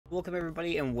Welcome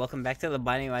everybody and welcome back to the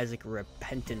Binding of Isaac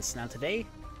Repentance. Now today,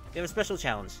 we have a special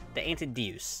challenge, the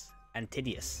Antidius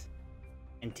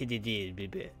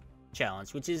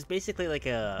challenge, which is basically like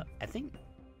a, I think,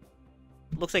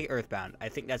 looks like Earthbound. I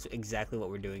think that's exactly what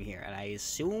we're doing here, and I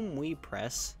assume we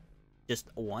press just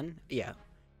one, yeah.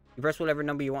 You press whatever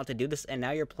number you want to do this, and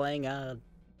now you're playing,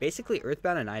 basically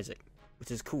Earthbound and Isaac,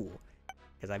 which is cool,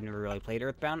 because I've never really played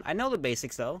Earthbound. I know the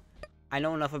basics though. I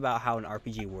know enough about how an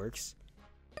RPG works.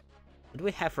 What do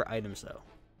we have for items though?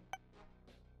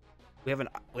 We have an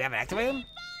active item?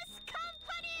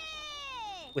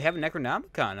 We have a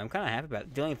Necronomicon. I'm kind of happy about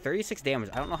it. Dealing 36 damage.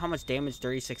 I don't know how much damage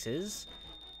 36 is.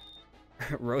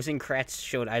 Rosencrantz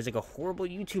showed Isaac a horrible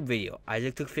YouTube video.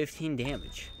 Isaac took 15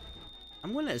 damage.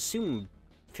 I'm going to assume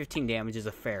 15 damage is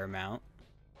a fair amount.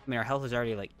 I mean, our health is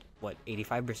already like, what,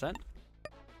 85%?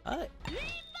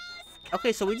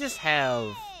 Okay, so we just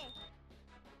have...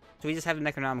 So we just have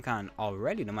the Necronomicon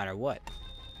already, no matter what.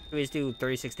 So we just do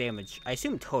 36 damage. I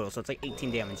assume total, so it's like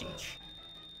 18 damage each.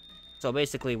 So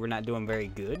basically, we're not doing very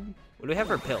good. What do we have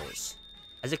for pills?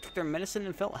 Isaac took their medicine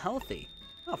and felt healthy.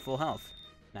 Oh, full health.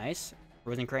 Nice.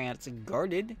 Rosencrantz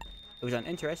guarded. It was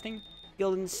uninteresting.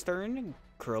 Guildenstern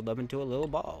curled up into a little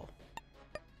ball.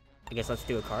 I guess let's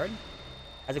do a card.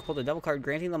 Isaac pulled a double card,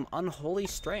 granting them unholy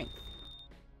strength.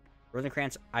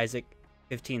 Rosencrantz, Isaac,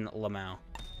 15 Lamau.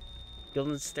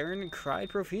 Guildenstern cried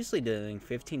profusely, dealing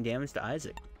 15 damage to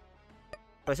Isaac. So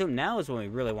I assume now is when we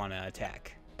really want to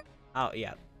attack. Oh,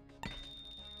 yeah.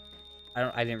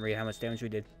 I didn't read how much damage we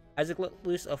did. Isaac let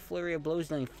loose a flurry of blows,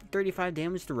 dealing 35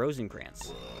 damage to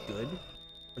Rosencrantz. Good.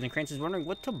 Rosencrantz is wondering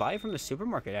what to buy from the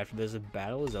supermarket after this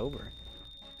battle is over.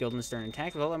 Guildenstern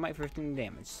attacked with all their might for 15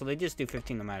 damage. So they just do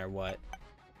 15 no matter what.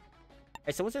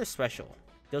 Alright, so what's our special?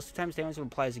 Deals 2 times damage and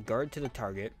applies guard to the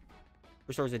target.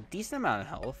 Restores a decent amount of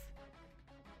health.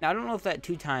 Now, I don't know if that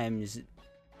 2 times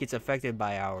gets affected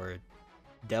by our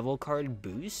Devil card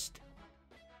boost.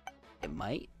 It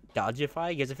might.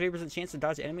 Dodgeify gives a 50% chance to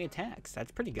dodge enemy attacks.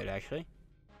 That's pretty good, actually.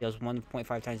 Deals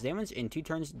 1.5 times damage. In 2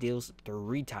 turns, deals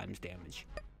 3 times damage.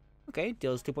 Okay,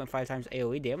 deals 2.5 times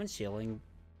AoE damage,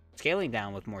 scaling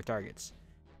down with more targets.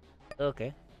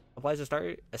 Okay. Applies a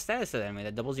status to the enemy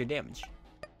that doubles your damage.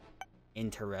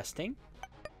 Interesting.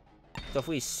 So if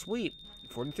we sweep,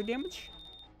 43 damage?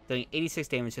 Doing 86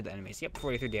 damage to the enemies. Yep,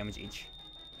 43 damage each.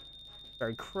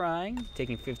 Started crying,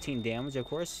 taking 15 damage, of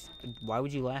course. Why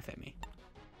would you laugh at me?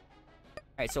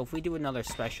 Alright, so if we do another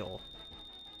special...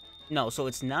 No, so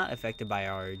it's not affected by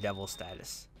our devil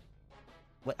status.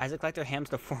 What? Isaac Lecter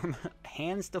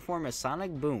hands to form a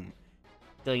sonic boom,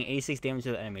 dealing 86 damage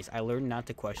to the enemies. I learned not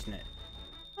to question it.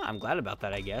 Oh, I'm glad about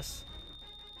that, I guess.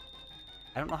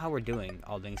 I don't know how we're doing,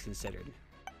 all things considered.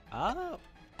 Oh,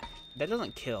 that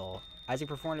doesn't kill. Isaac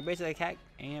performed a basic attack,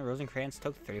 and Rosencrantz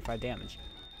took 35 damage.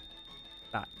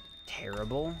 Not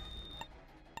terrible.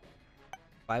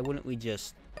 Why wouldn't we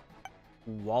just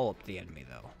wallop the enemy,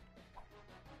 though?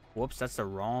 Whoops, that's the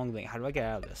wrong thing. How do I get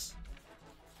out of this?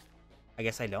 I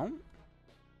guess I don't?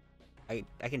 I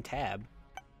can tab.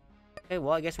 Okay,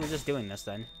 well, I guess we're just doing this,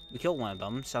 then. We killed one of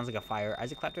them. Sounds like a fire.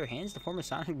 Isaac clapped her hands to form a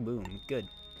sonic boom. Good.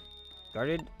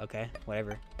 Guarded? Okay,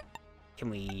 whatever. Can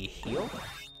we heal?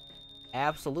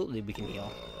 Absolutely, we can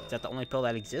heal. Is that the only pill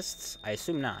that exists? I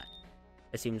assume not.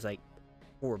 It seems like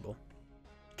horrible.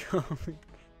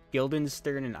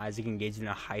 Guildenstern and Isaac engaged in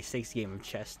a high-stakes game of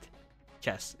chess.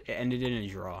 It ended in a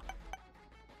draw.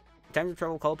 In times of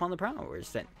trouble, call upon the prowess.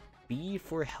 Then B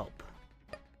for help.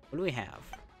 What do we have?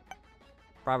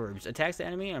 Proverbs. Attacks the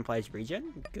enemy and applies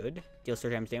regen. Good. Deals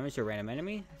 3 times damage to a random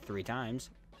enemy. 3 times.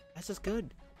 That's just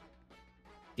good.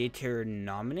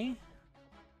 Deuteronomy?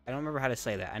 I don't remember how to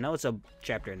say that. I know it's a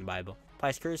chapter in the Bible.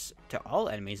 Applies curse to all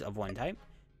enemies of one type.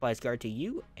 Applies guard to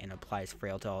you, and applies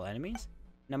frail to all enemies.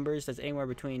 Numbers that's anywhere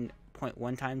between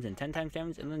 0.1 times and 10 times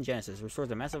damage. And then Genesis restores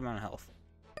a massive amount of health.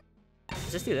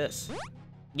 Let's just do this.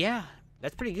 Yeah,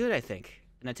 that's pretty good, I think.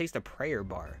 And that takes the prayer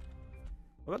bar.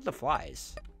 What about the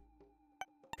flies?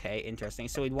 Okay, interesting.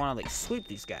 So we'd want to, like, sweep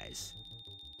these guys.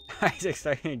 Isaac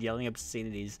started yelling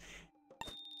obscenities.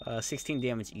 16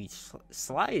 damage each.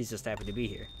 Slies just happened to be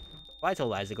here. Sly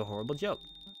told Isaac a horrible joke.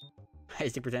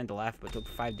 Isaac pretended to laugh but took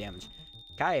 5 damage.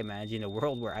 Kai imagined a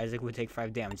world where Isaac would take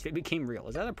 5 damage. It became real.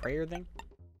 Is that a prayer thing?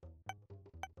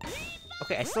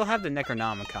 Okay, I still have the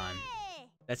Necronomicon.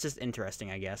 That's just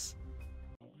interesting, I guess.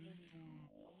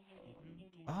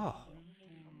 Oh.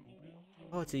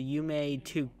 Oh, it's a Yume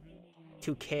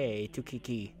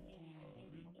 2K.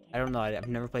 I don't know. I've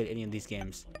never played any of these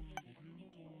games.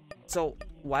 So,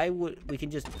 why would we can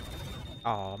just...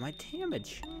 Oh, my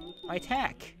damage. My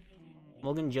attack.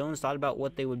 Logan Jones thought about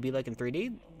what they would be like in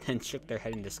 3D, then shook their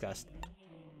head in disgust.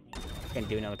 Gonna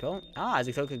do another pill. Ah,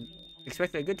 Isaac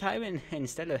expected a good time and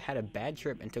instead had a bad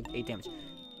trip and took 8 damage.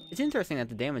 It's interesting that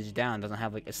the damage down doesn't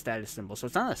have like a status symbol, so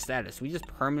it's not a status. We just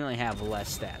permanently have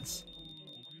less stats.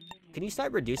 Can you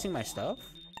start reducing my stuff?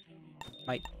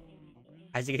 Fly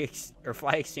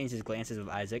exchanges glances with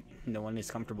Isaac. No one is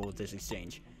comfortable with this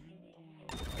exchange.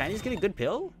 Can I just get a good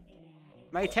pill?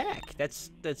 My attack.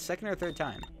 That's the second or third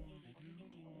time.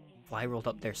 Fly rolled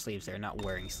up their sleeves. They're not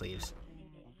wearing sleeves.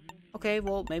 Okay,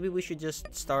 well, maybe we should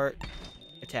just start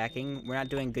attacking. We're not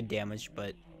doing good damage,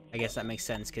 but I guess that makes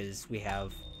sense because we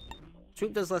have...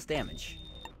 Swoop does less damage.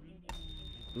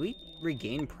 Do we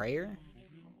regain prayer?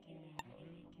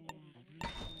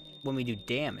 When we do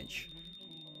damage.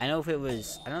 I know if it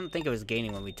was... I don't think it was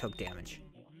gaining when we took damage.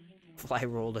 Fly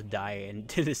rolled a die, and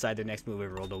to decide their next move, it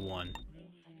rolled a 1.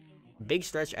 Big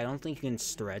stretch, I don't think you can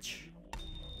stretch.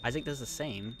 Isaac does the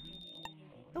same.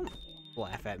 Don't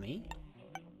laugh at me.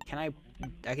 Can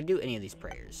I can do any of these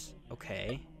prayers.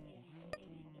 Okay.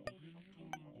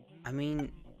 I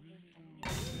mean...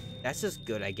 That's just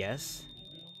good, I guess.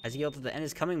 As he yelled at the end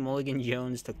is coming, Mulligan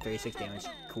Jones took 36 damage.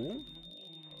 Cool.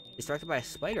 Distracted by a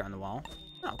spider on the wall.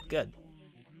 Oh, good.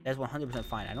 That's 100%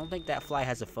 fine. I don't think that fly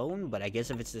has a phone, but I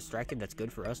guess if it's distracted, that's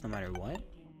good for us no matter what.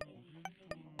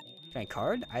 Can I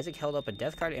card? Isaac held up a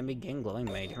death card and began glowing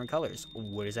many different colors.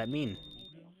 What does that mean?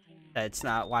 That's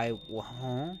not why...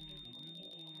 Huh?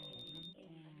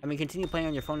 I mean, continue playing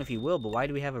on your phone if you will, but why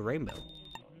do we have a rainbow?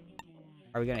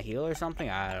 Are we gonna heal or something?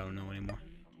 I don't know anymore.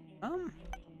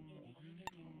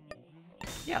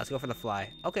 Yeah, let's go for the fly.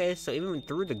 Okay, so even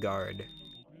through the guard,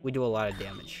 we do a lot of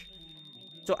damage.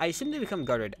 So I assume they become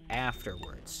guarded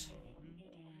afterwards,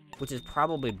 which is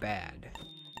probably bad.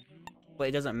 But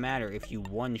it doesn't matter if you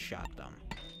one-shot them.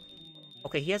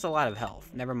 Okay, he has a lot of health.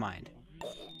 Never mind.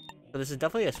 So this is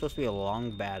definitely supposed to be a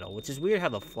long battle, which is weird how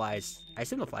the flies... I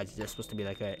assume the flies are just supposed to be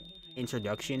like a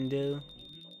introduction to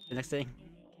the next thing.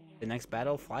 The next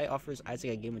battle, Fly offers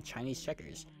Isaac a game of Chinese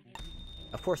checkers.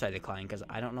 Of course I decline, because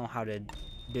I don't know how to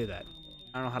do that.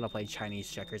 I don't know how to play Chinese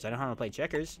checkers. I know how to play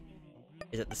checkers.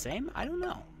 Is it the same? I don't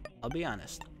know. I'll be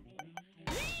honest.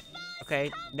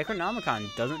 Okay,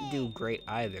 Necronomicon doesn't do great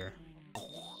either.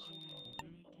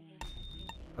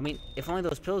 I mean, if only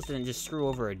those pills didn't just screw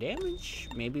over our damage,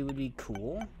 maybe it would be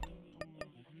cool.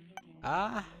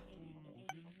 I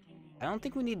don't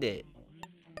think we need to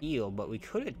heal, but we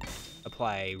could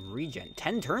apply regen.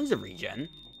 10 turns of regen?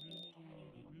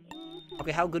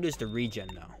 Okay, how good is the regen,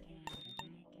 though?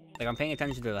 Like, I'm paying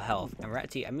attention to the health. And we're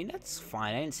at T. I mean, that's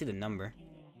fine. I didn't see the number.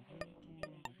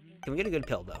 Can we get a good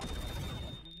pill, though?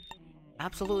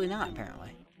 Absolutely not,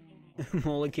 apparently.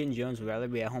 Mulligan Jones would rather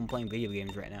be at home playing video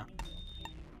games right now.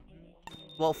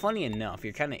 Well, funny enough,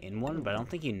 you're kind of in one, but I don't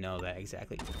think you know that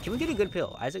exactly. Can we get a good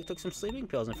pill? Isaac took some sleeping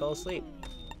pills and fell asleep.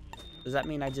 Does that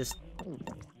mean I just...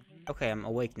 Okay, I'm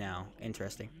awake now.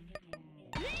 Interesting.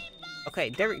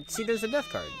 Okay, see, there's a death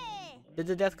card. Did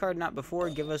the death card not before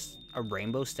give us a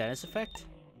rainbow status effect?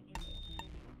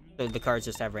 So the cards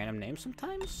just have random names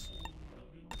sometimes?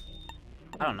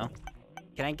 I don't know.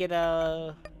 Can I get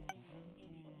a...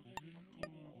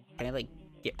 Can I, like,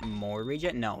 get more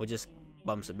regen? No, it just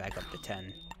bumps it back up to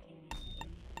 10.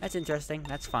 That's interesting.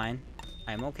 That's fine.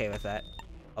 I'm okay with that.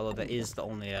 Although that is the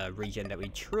only regen that we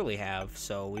truly have,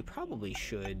 so we probably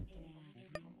should...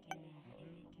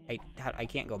 I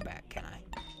can't go back, can I?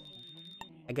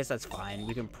 I guess that's fine.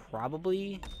 We can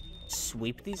probably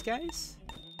sweep these guys.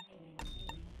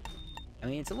 I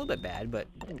mean, it's a little bit bad, but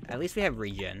at least we have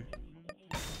regen.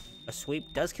 A sweep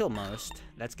does kill most.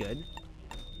 That's good.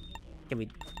 Can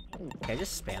I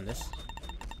just spam this?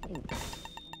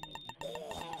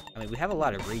 I mean, we have a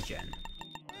lot of regen.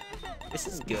 This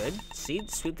is good. See,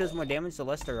 sweep does more damage the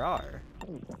less there are.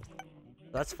 So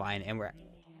that's fine, and we're...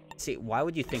 See, why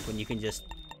would you think when you can just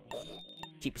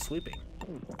keep sweeping?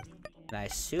 And I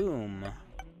assume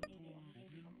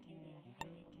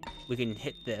we can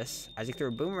hit this. Isaac threw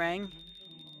a boomerang.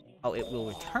 Oh, it will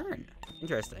return.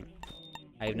 Interesting.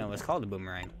 I didn't know it was called a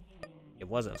boomerang. It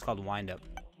wasn't. It was called a wind-up.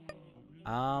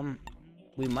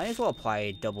 We might as well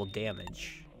apply double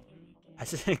damage. I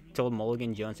just told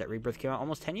Mulligan Jones that Rebirth came out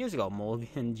almost 10 years ago.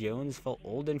 Mulligan Jones felt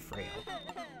old and frail.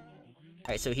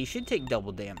 Alright, so he should take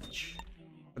double damage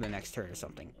for the next turn or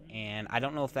something. And I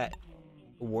don't know if that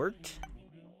worked.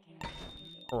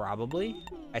 Probably.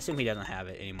 I assume he doesn't have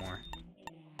it anymore.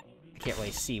 I can't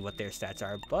really see what their stats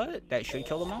are, but that should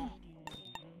kill them all.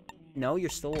 No, you're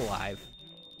still alive.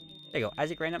 There you go.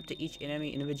 Isaac ran up to each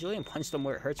enemy individually and punched them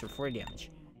where it hurts for 40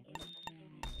 damage.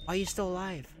 Why are you still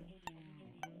alive?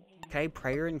 Can I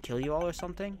prayer and kill you all or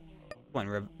something? What,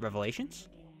 Revelations?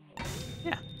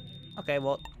 Yeah. Okay,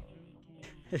 well...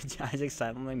 Isaac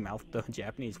silently mouthed the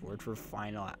Japanese word for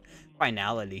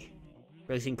finality.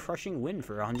 Releasing crushing wind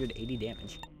for 180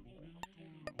 damage.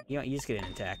 You know, you just get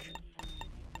an attack.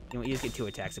 You know, you just get 2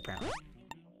 attacks apparently.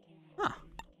 Huh.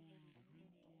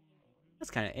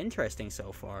 That's kind of interesting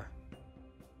so far.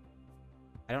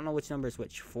 I don't know which number is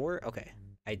which. 4? Okay.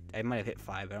 I might have hit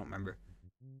 5. I don't remember.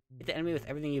 Hit the enemy with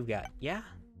everything you've got. Yeah?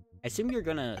 I assume you're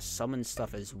gonna summon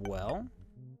stuff as well.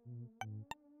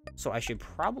 So I should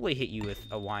probably hit you with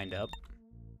a wind-up.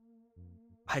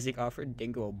 Isaac offered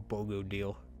Dingo a BOGO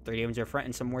deal. 3 damage up front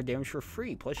and some more damage for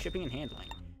free, plus shipping and handling.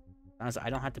 As I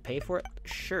don't have to pay for it?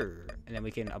 Sure. And then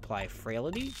we can apply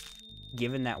Frailty.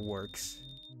 Given that works.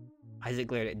 Isaac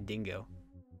glared at Dingo.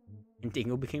 And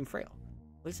Dingo became frail.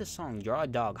 What's this song? Draw a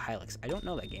Dog, Hylix. I don't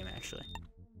know that game, actually.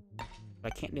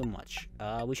 But I can't do much.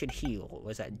 We should heal.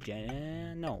 Was that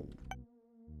No.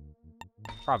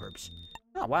 Proverbs.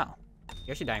 Oh, wow.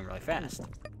 You're actually dying really fast.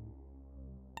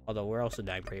 Although we're also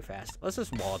dying pretty fast. Let's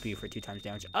just wall up you for 2 times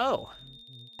damage. Oh!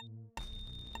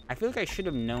 I feel like I should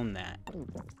have known that.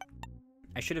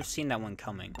 I should have seen that one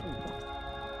coming.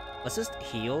 Let's just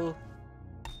heal.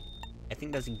 I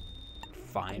think that's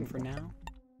fine for now.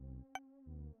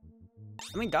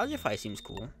 I mean, Dodgeify seems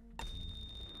cool.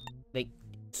 Like,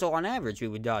 so on average, we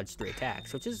would dodge 3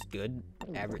 attacks, which is good.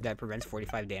 Average that prevents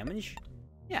 45 damage.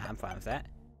 Yeah, I'm fine with that.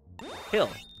 Hill.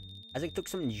 Isaac took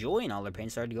some joy in all their pain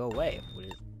started to go away.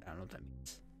 I don't know what that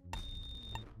means.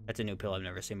 That's a new pill I've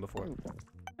never seen before.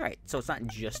 Alright, so it's not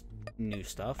just new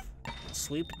stuff.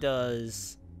 Sweep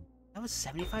does... That was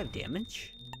 75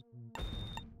 damage?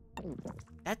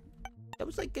 That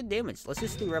was like good damage. Let's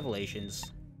just do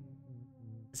Revelations.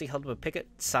 He held up a picket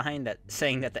sign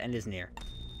saying that the end is near.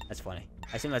 That's funny.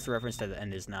 I assume that's a reference to the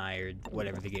end is nigh or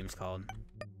whatever the game's called.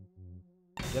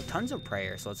 We have tons of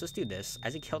prayer, so let's just do this.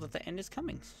 Isaac held that the end is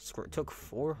coming. Squirt took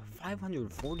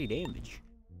 540 damage.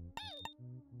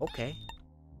 Okay.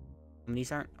 I mean,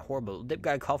 these aren't horrible. Dip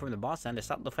got a call from the boss then to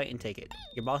stop the fight and take it.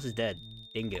 Your boss is dead.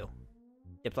 Dingo.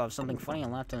 Dip thought of something funny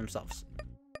and laughed to themselves.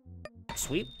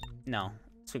 Sweep? No.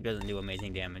 Sweep doesn't do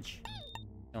amazing damage.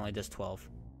 It only does 12.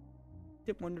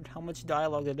 Dip wondered how much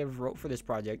dialogue they ever wrote for this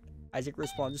project. Isaac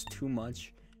responds too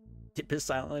much. Dip is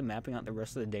silently mapping out the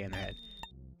rest of the day in their head.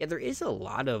 Yeah, there's a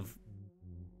lot of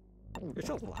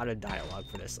dialogue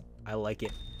for this. I like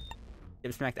it.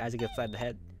 Dip smacked Isaac upside the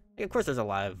head. Like, of course, there's a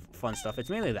lot of fun stuff. It's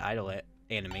mainly the idle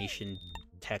animation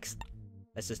text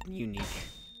that's just unique.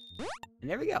 And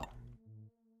there we go.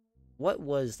 What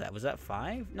was that? Was that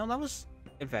 5? No, that was,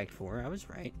 in fact, 4. I was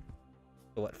right.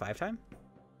 So what, 5 time?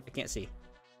 I can't see.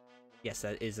 Yes,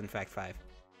 that is, in fact, 5.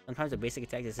 Sometimes a basic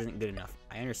attack just isn't good enough.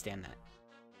 I understand that.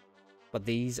 But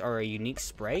these are a unique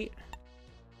sprite.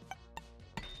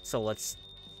 So let's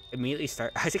immediately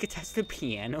start. Isaac attached the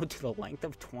piano to the length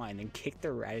of twine and kicked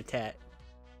the Rat-a-tat.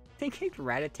 Then kicked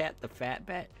Rat-a-tat the Fat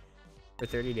Bat for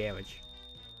 30 damage.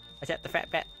 The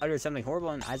Fat Bat uttered something horrible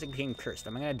and Isaac became cursed.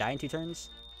 Am I gonna die in 2 turns?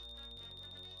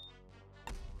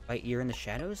 Wait, you're in the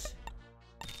shadows?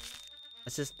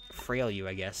 Let's just frail you,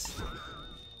 I guess.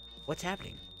 What's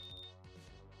happening?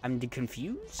 I'm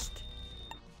confused?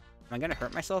 Am I gonna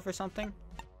hurt myself or something?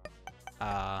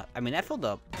 I mean, that filled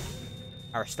up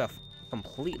our stuff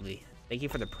completely. Thank you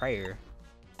for the prayer.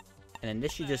 And then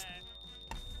this should just...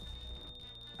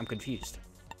 I'm confused.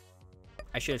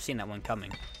 I should have seen that one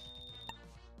coming.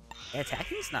 Yeah,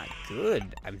 attacking's not good.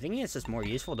 I'm thinking it's just more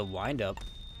useful to wind up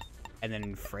and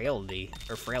then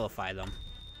frailify them.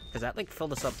 Because that, like,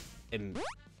 filled us up in...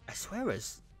 I swear it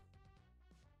was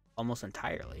almost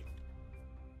entirely.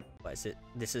 What is it?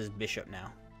 This is Bishop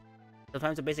now.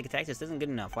 Sometimes a basic attack just isn't good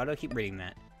enough. Why do I keep reading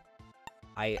that?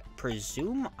 I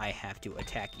presume I have to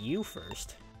attack you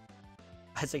first.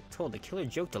 Isaac told the killer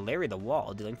joke to Larry the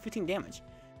Wall, dealing 15 damage.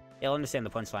 They'll understand the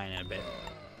punchline in a bit.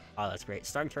 Oh, that's great.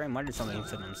 Starting muttered something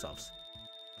to themselves.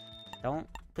 Don't.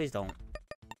 Please don't.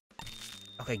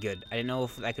 Okay, good. I didn't know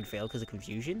if I could fail because of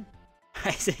confusion.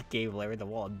 Isaac gave Larry the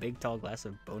Wall a big tall glass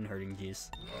of bone-hurting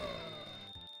juice.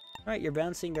 Alright, you're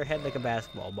bouncing your head like a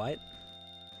basketball. What?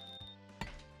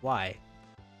 Why?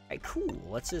 Alright, cool.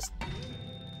 Let's just...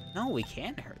 No, we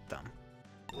can't hurt them.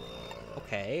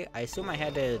 Okay, I assume I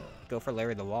had to go for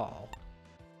Larry the Wall.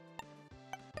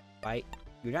 Right?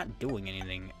 You're not doing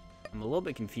anything. I'm a little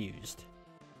bit confused.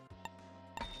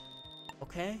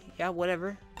 Okay, yeah,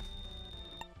 whatever.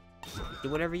 Do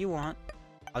whatever you want.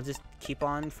 I'll just keep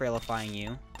on frailifying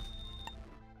you.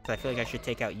 Because I feel like I should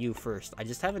take out you first. I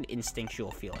just have an instinctual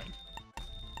feeling.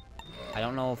 I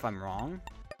don't know if I'm wrong.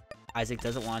 Isaac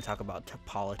doesn't want to talk about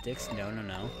politics.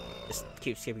 No. Just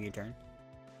keep skipping your turn.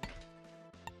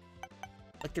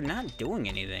 Like, they're not doing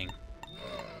anything.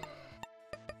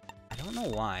 I don't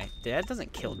know why. That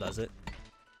doesn't kill, does it?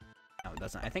 No, it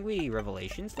doesn't. I think we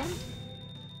Revelations them?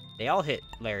 They all hit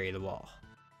Larry the Wall.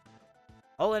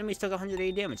 All enemies took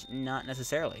 180 damage. Not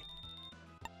necessarily.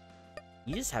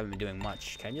 You just haven't been doing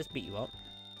much. Can I just beat you up?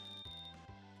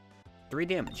 3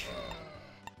 damage.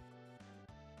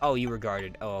 Oh, you were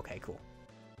guarded. Oh, okay, cool.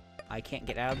 I can't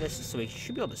get out of this, so we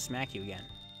should be able to smack you again.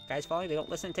 Guys following, they don't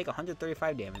listen and take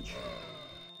 135 damage.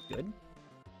 Good.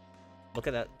 Look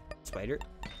at that spider.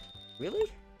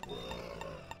 Really?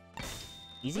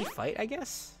 Easy fight, I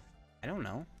guess? I don't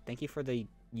know. Thank you for the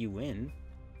you win.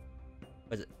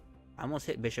 Was it? I almost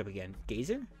hit Bishop again.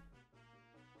 Gazer?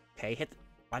 Okay, hit.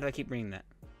 Why do I keep reading that?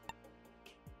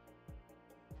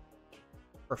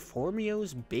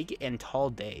 Performio's Big and Tall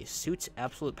Day. Suits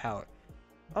Absolute Power.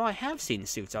 Oh, I have seen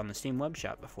Suits on the Steam web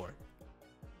shop before.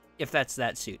 If that's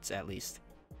that Suits, at least.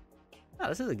 Oh,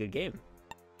 this is a good game.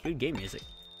 Good game music.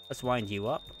 Let's wind you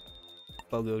up.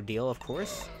 Bogo deal, of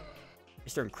course.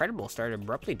 Mr. Incredible started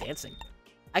abruptly dancing.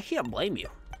 I can't blame you.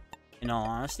 In all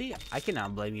honesty, I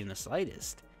cannot blame you in the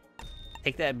slightest.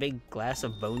 Take that big glass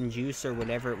of bone juice or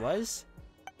whatever it was.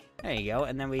 There you go.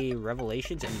 And then we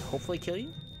Revelations and hopefully kill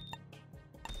you.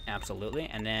 Absolutely.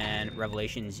 And then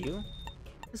Revelations you.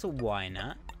 So why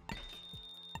not?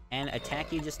 And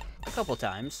attack you just a couple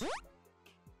times.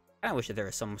 I kinda wish that there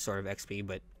was some sort of XP,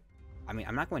 but I mean,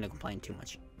 I'm not going to complain too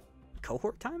much.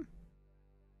 Cohort time?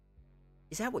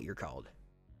 Is that what you're called?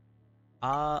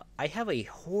 I have a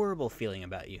horrible feeling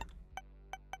about you.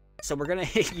 So we're gonna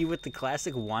hit you with the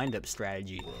classic wind-up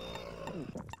strategy.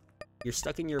 You're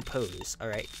stuck in your pose.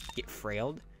 Alright, get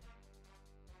frailed.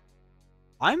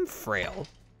 I'm frail.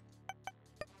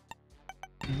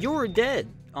 You're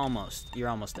dead. Almost. You're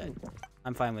almost dead.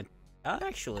 I'm fine with...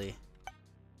 actually...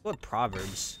 What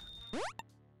Proverbs?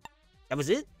 That was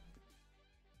it?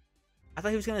 I thought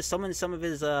he was gonna summon some of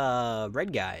his,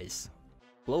 red guys.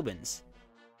 Globins.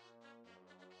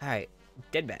 Alright.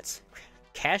 Dead Bats.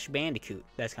 Cash Bandicoot.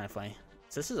 That's kind of funny.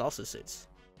 So this is also Suits.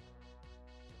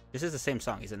 This is the same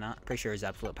song, is it not? Pretty sure it's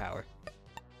Absolute Power.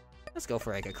 Let's go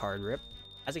for like a card rip.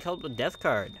 Isaac helped with Death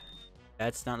card.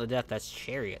 That's not the Death, that's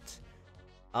Chariot.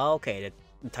 Okay,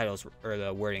 the titles, or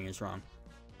the wording is wrong.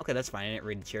 Okay, that's fine. I didn't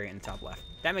read the Chariot in the top left.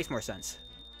 That makes more sense.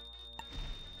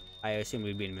 I assume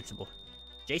we'd be invincible.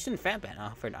 Jason Fatman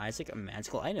offered Isaac a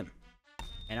magical item.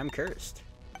 And I'm cursed.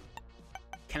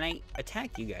 Can I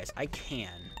attack you guys? I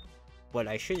can. But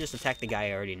I should just attack the guy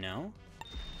I already know.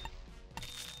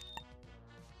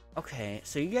 Okay,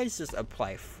 so you guys just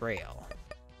apply Frail.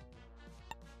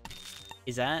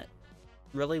 Is that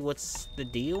really what's the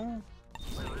deal?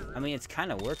 I mean, it's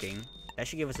kind of working. That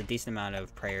should give us a decent amount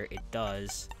of prayer. It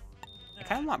does. I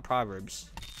kind of want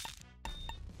Proverbs.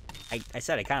 I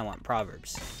said I kind of want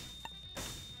Proverbs.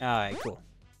 Alright, cool.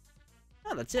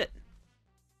 Oh, that's it.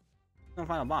 No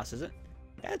final boss, is it?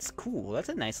 That's cool. That's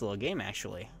a nice little game,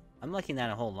 actually. I'm liking that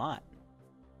a whole lot.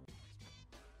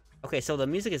 Okay, so the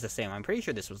music is the same. I'm pretty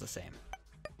sure this was the same.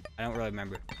 I don't really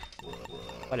remember.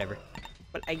 Whatever.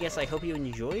 But I guess I hope you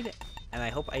enjoyed, and I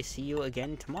hope I see you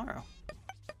again tomorrow.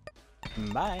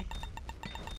 Bye.